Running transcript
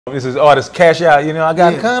This is artist cash out, you know, I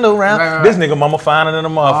got a condo around. Right. This nigga mama finer than a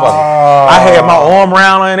motherfucker. Oh. I had my arm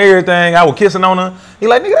around her and everything. I was kissing on her. He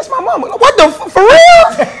like, nigga, that's my mama. Like, what the for real?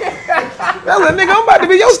 I was like, nigga, I'm about to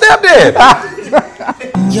be your stepdad.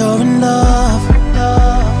 You're in love.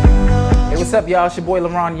 Hey, what's up, y'all? It's your boy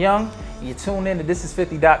Leron Young. And you're tuned in to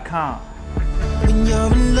Thisis50.com. When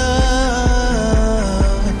you're in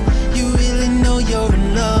love, you really know you're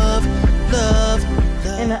in love, love.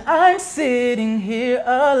 And I'm sitting here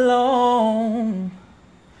alone,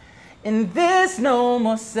 and there's no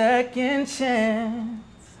more second chance.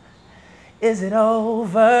 Is it over?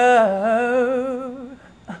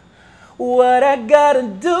 What I gotta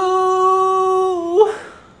do?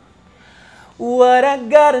 What I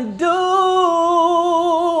gotta do?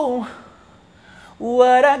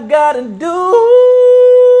 What I gotta do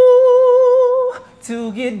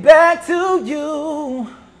to get back to you?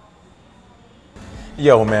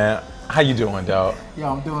 Yo, man, how you doing, dog? Yo,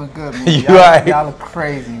 I'm doing good, man. Y'all look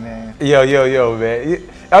crazy, man. Yo, man.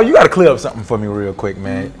 Oh, you gotta clear up something for me real quick,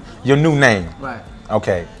 man. Your new name. Right.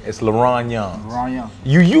 Okay, it's Leron Young. Leron Young.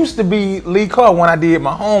 You used to be Lee Carr when I did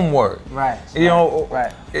my homework. Right. You know,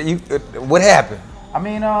 right. What happened? I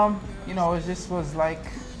mean, you know, it just was like,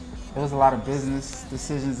 there was a lot of business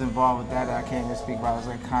decisions involved with that I can't even speak about. It was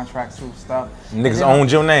like contract truth stuff. Niggas owned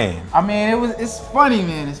your name. I mean, it's funny,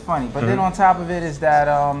 man. It's funny. But then on top of it is that,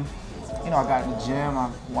 you know, I got in the gym. I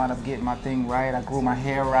wound up getting my thing right. I grew my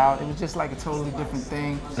hair out. It was just like a totally different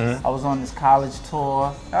thing. I was on this college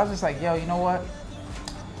tour. I was just like, yo, you know what?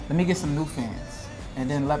 Let me get some new fans. And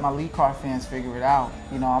then let my Lee Carr fans figure it out.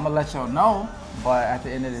 You know, I'm going to let y'all know. But at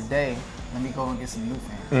the end of the day, let me go and get some new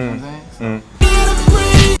fans. You know what I'm saying?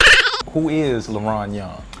 So, who is Leron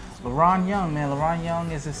Young? Leron Young, man. Leron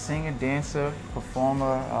Young is a singer, dancer,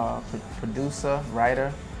 performer, producer,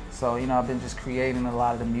 writer. So, you know, I've been just creating a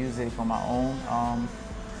lot of the music on my own.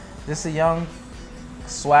 Just a young,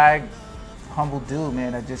 swag, humble dude,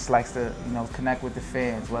 man, that just likes to, you know, connect with the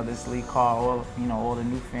fans, whether it's Lee Carr or, you know, all the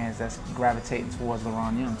new fans that's gravitating towards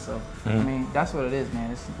Leron Young. So, I mean, that's what it is,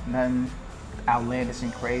 man. It's nothing outlandish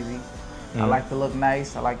and crazy. I like to look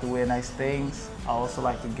nice. I like to wear nice things. I also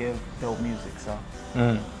like to give dope music. So,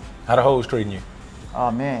 how the hoes treating you?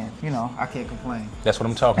 Oh man, you know, I can't complain. That's what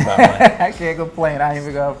I'm talking about, man. I can't complain. I ain't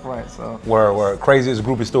even got up front. So, Word. Craziest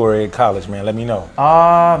groupie story in college, man. Let me know.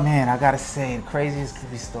 Oh man, I gotta say the craziest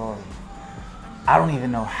groupie story. I don't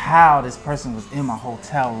even know how this person was in my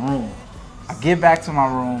hotel room. I get back to my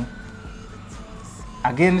room.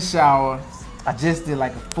 I get in the shower. I just did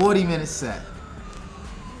like a 40-minute set.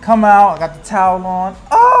 Come out, I got the towel on.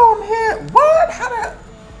 Oh, I'm here. What? How the?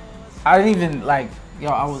 I didn't even like, yo,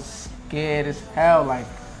 I was scared as hell. Like,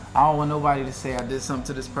 I don't want nobody to say I did something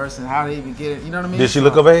to this person. How they even get it? You know what I mean? Did she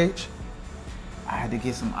look of age? I had to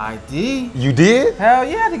get some ID. You did? Hell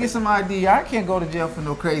yeah, I had to get some ID. I can't go to jail for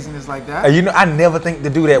no craziness like that. You know, I never think to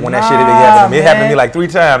do that when that shit happened to me. It happened to me like 3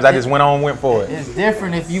 times. I just went for it. It's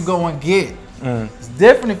different if you go and get. It's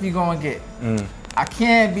different if you go and get. I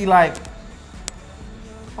can't be like,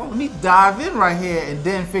 oh, let me dive in right here and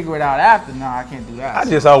then figure it out after. No, I can't do that. I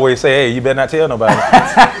just always say, hey, you better not tell nobody.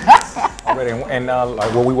 And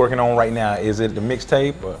like what we working on right now, is it the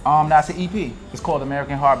mixtape? That's an EP. It's called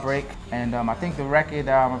American Heartbreak, and I think the record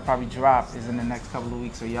will probably drop is in the next couple of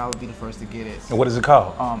weeks, so y'all will be the first to get it. And what is it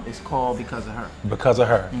called? It's called Because of Her. Because of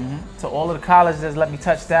Her. To all of the colleges that let me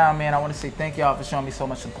touch down, man, I want to say thank y'all for showing me so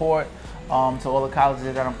much support. To all the colleges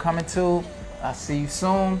that I'm coming to, I'll see you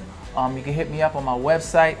soon. You can hit me up on my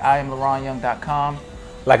website, IamLeronYoung.com.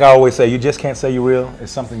 Like I always say, you just can't say you're real.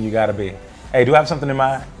 It's something you gotta be. Hey, do I have something in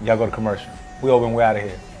mind? Y'all go to commercial. We over and we're out of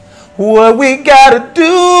here. What we gotta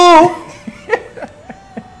do?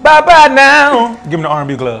 Bye now. Give me the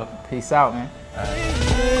R&B glove. Peace out, man.